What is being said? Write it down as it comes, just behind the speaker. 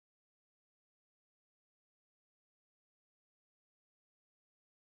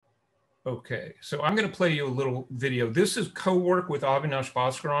Okay, so I'm going to play you a little video. This is co-work with Avinash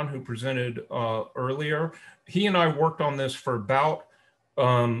Bhaskaran, who presented earlier. He and I worked on this for about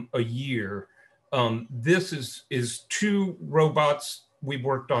a year. This is two robots we've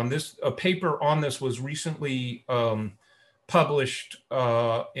worked on. A paper on this was recently published,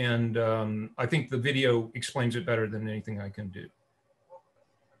 and I think the video explains it better than anything I can do.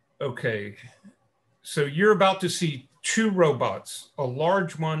 Okay, so you're about to see two robots, a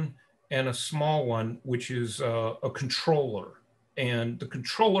large one and a small one, which is a controller. And the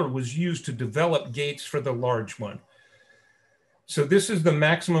controller was used to develop gates for the large one. So this is the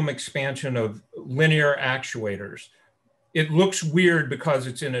maximum expansion of linear actuators. It looks weird because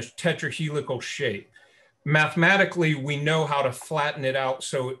it's in a tetrahelical shape. Mathematically, we know how to flatten it out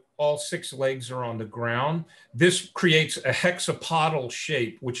so all 6 legs are on the ground. This creates a hexapodal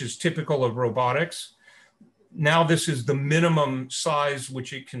shape, which is typical of robotics. Now this is the minimum size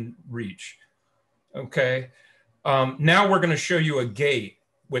which it can reach. Okay. Now we're going to show you a gate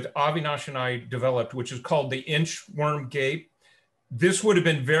with Avinash and I developed, which is called the inchworm gate. This would have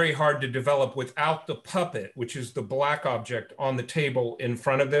been very hard to develop without the puppet, which is the black object on the table in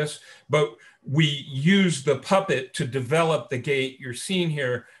front of this. But we use the puppet to develop the gate you're seeing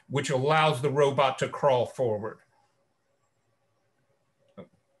here, which allows the robot to crawl forward.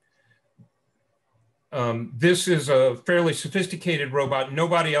 This is a fairly sophisticated robot.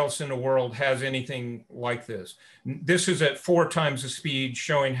 Nobody else in the world has anything like this. This is at 4 times the speed,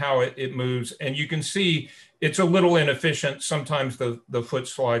 showing how it moves. And you can see it's a little inefficient. Sometimes the foot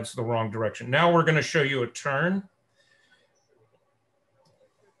slides the wrong direction. Now we're going to show you a turn.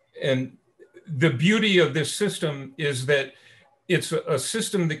 And the beauty of this system is that it's a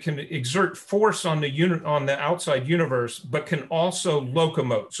system that can exert force on the outside universe, but can also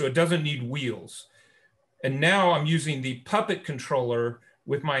locomote. So it doesn't need wheels. And now I'm using the puppet controller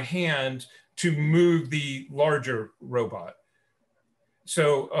with my hand to move the larger robot.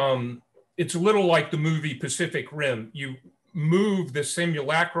 So it's a little like the movie Pacific Rim. You move the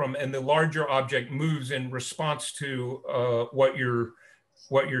simulacrum and the larger object moves in response to what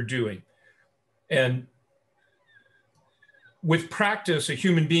you're doing. And with practice, a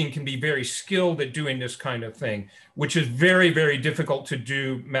human being can be very skilled at doing this kind of thing, which is very, very difficult to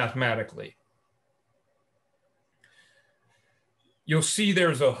do mathematically. You'll see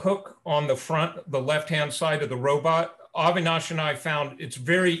there's a hook on the front, the left-hand side of the robot. Avinash and I found it's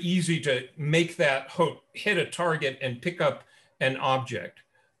very easy to make that hook hit a target and pick up an object.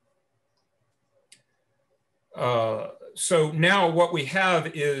 So now what we have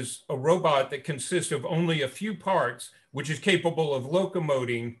is a robot that consists of only a few parts, which is capable of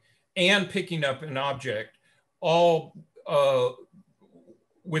locomoting and picking up an object, all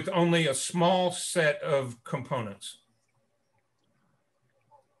with only a small set of components.